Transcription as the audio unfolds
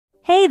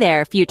Hey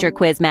there, future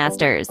quiz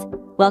masters!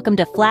 Welcome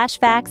to Flash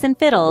Facts and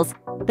Fiddles,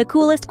 the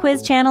coolest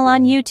quiz channel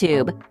on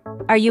YouTube.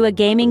 Are you a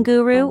gaming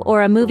guru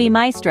or a movie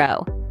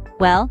maestro?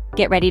 Well,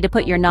 get ready to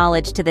put your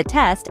knowledge to the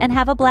test and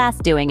have a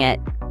blast doing it.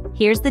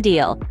 Here's the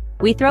deal.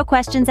 We throw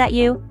questions at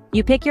you,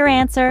 you pick your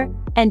answer,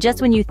 and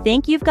just when you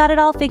think you've got it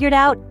all figured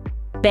out,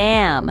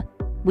 bam!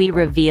 We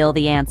reveal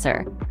the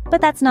answer. But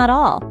that's not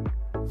all.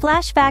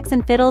 Flash Facts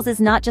and Fiddles is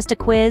not just a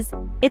quiz,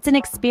 it's an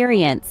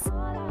experience.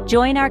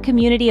 Join our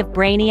community of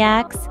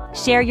brainiacs,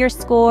 share your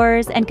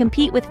scores, and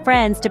compete with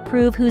friends to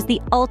prove who's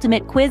the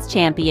ultimate quiz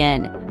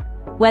champion.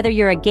 Whether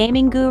you're a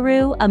gaming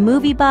guru, a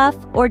movie buff,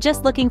 or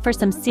just looking for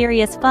some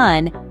serious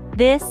fun,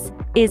 this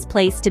is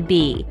place to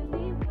be.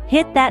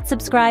 Hit that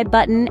subscribe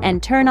button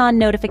and turn on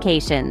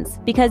notifications,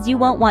 because you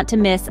won't want to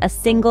miss a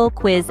single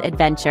quiz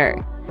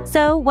adventure.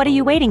 So what are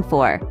you waiting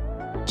for?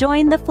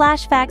 Join the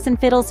Flash Facts and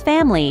Fiddles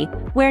family,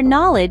 where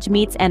knowledge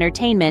meets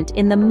entertainment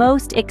in the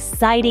most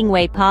exciting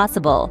way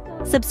possible.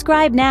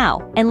 Subscribe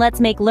now, and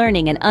let's make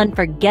learning an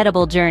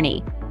unforgettable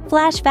journey.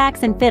 Flash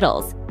Facts and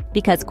Fiddles,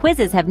 because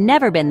quizzes have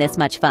never been this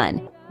much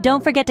fun.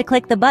 Don't forget to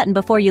click the button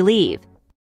before you leave.